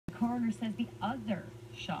coroner says the other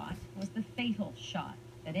shot was the fatal shot,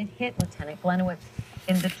 that it hit Lieutenant Glenowitz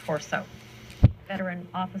in the torso. The veteran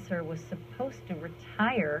officer was supposed to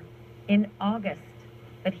retire in August,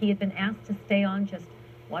 but he had been asked to stay on just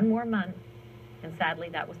one more month, and sadly,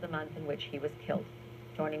 that was the month in which he was killed.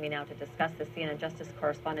 Joining me now to discuss this, CNN Justice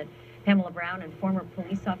correspondent Pamela Brown and former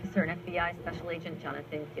police officer and FBI Special Agent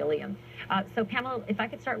Jonathan Gilliam. So, Pamela, if I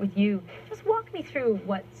could start with you, just walk me through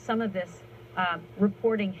what some of this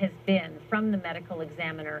reporting has been from the medical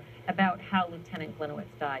examiner about how Lieutenant Glenowitz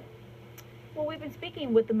died. Well, we've been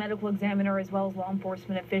speaking with the medical examiner as well as law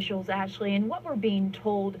enforcement officials, Ashley, and what we're being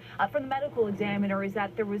told from the medical examiner is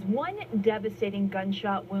that there was one devastating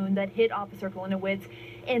gunshot wound that hit Officer Glenowitz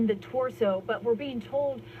in the torso, but we're being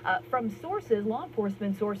told from sources, law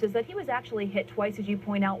enforcement sources, that he was actually hit twice, as you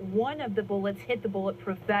point out. One of the bullets hit the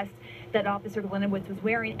bulletproof vest that Officer Glenowitz was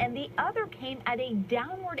wearing, and the other came at a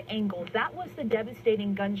downward angle. That was the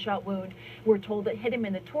devastating gunshot wound, we're told, that hit him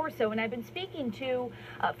in the torso. And I've been speaking to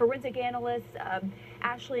forensic analysts,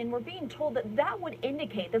 Ashley, and we're being told that that would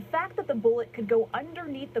indicate the fact that the bullet could go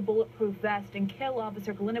underneath the bulletproof vest and kill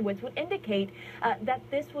Officer Glenowitz would indicate that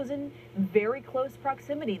this was in very close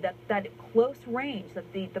proximity, that close range,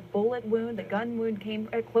 that the bullet wound, the gun wound came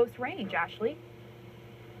at close range, Ashley.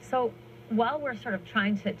 So while we're sort of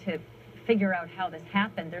trying to figure out how this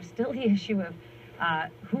happened, there's still the issue of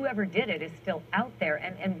whoever did it is still out there.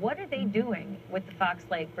 And what are they doing with the Fox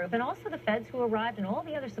Lake group and also the feds who arrived and all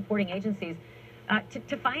the other supporting agencies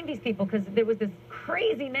to find these people? Because there was this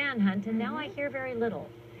crazy manhunt, and now I hear very little.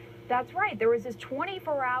 That's right. There was this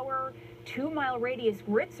 24-hour, 2-mile radius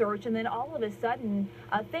grid search, and then all of a sudden,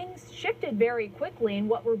 things shifted very quickly. And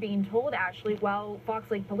what we're being told, Ashley, while Fox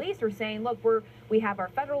Lake Police are saying, look, we have our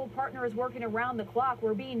federal partners working around the clock,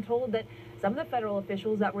 we're being told that some of the federal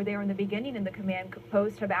officials that were there in the beginning in the command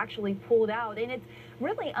post have actually pulled out. And it's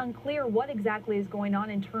really unclear what exactly is going on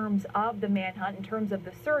in terms of the manhunt, in terms of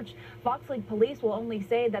the search. Fox Lake Police will only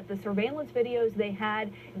say that the surveillance videos they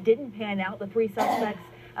had didn't pan out. The three suspects,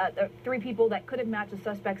 the three people that could have matched the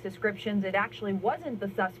suspect's descriptions, it actually wasn't the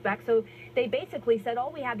suspect. So they basically said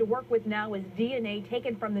all we have to work with now is DNA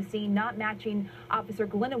taken from the scene, not matching Officer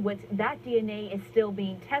Glenowitz. That DNA is still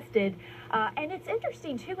being tested. And it's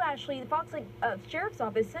interesting, too, Ashley, the Fox Lake Sheriff's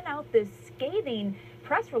Office sent out this scathing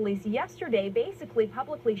press release yesterday, basically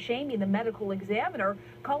publicly shaming the medical examiner,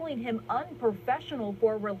 calling him unprofessional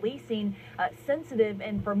for releasing sensitive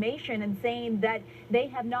information and saying that they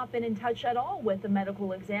have not been in touch at all with the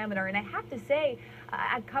medical examiner. And I have to say,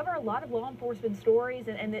 I cover a lot of law enforcement stories,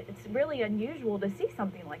 and it's really unusual to see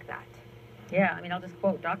something like that. Yeah, I mean, I'll just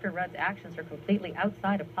quote, Dr. Rudd's actions are completely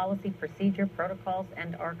outside of policy, procedure, protocols,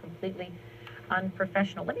 and are completely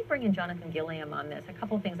unprofessional. Let me bring in Jonathan Gilliam on this. A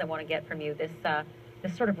couple of things I want to get from you.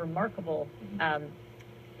 This sort of remarkable,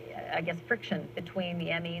 I guess, friction between the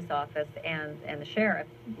ME's office and the sheriff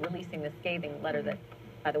releasing this scathing letter that,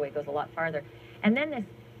 by the way, goes a lot farther. And then this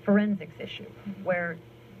forensics issue where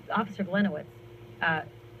Officer Glenowitz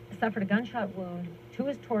suffered a gunshot wound to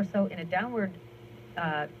his torso in a downward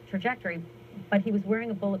trajectory, but he was wearing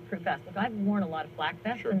a bulletproof vest. Look, I've worn a lot of black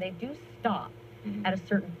vests, and they do stop at a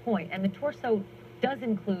certain point, and the torso does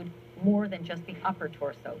include more than just the upper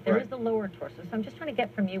torso. There is the lower torso. So I'm just trying to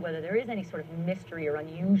get from you whether there is any sort of mystery or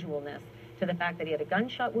unusualness to the fact that he had a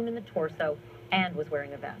gunshot wound in the torso and was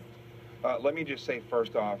wearing a vest. Let me just say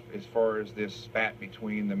first off, as far as this spat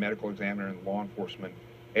between the medical examiner and the law enforcement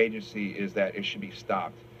agency, is that it should be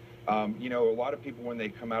stopped. You know, a lot of people, when they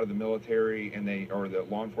come out of the military and or the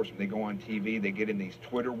law enforcement, they go on TV, they get in these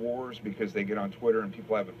Twitter wars because they get on Twitter and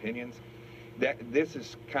people have opinions. This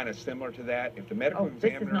is kind of similar to that. If the medical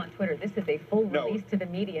examiner... This is not Twitter. This is a full release to the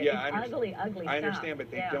media. Yeah, it's ugly stuff. I understand,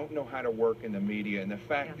 but they don't know how to work in the media. And the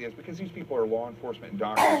fact is, because these people are law enforcement and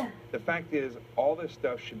doctors, the fact is all this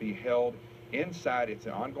stuff should be held inside. It's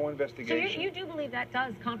an ongoing investigation. So you do believe that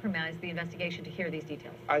does compromise the investigation to hear these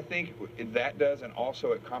details? I think that does, and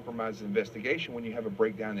also it compromises the investigation when you have a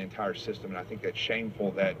breakdown in the entire system. And I think that's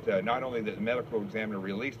shameful that not only that the medical examiner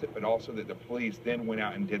released it, but also that the police then went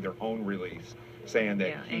out and did their own release saying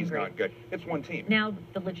that he's not good. It's one team. Now,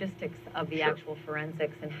 the logistics of the actual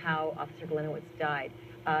forensics and how Officer Glenowitz died.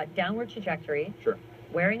 Downward trajectory,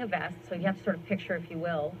 wearing a vest, so you have to sort of picture, if you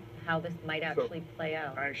will, how this might actually play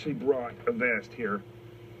out. I actually brought a vest here,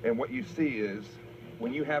 and what you see is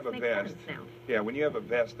when you have a vest, when you have a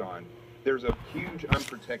vest on, there's a huge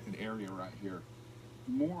unprotected area right here.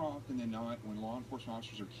 More often than not, when law enforcement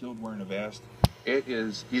officers are killed wearing a vest, it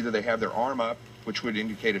is either they have their arm up, which would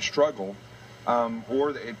indicate a struggle,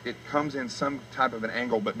 or it comes in some type of an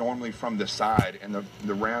angle, but normally from the side, and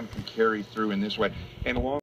the round can carry through in this way. And along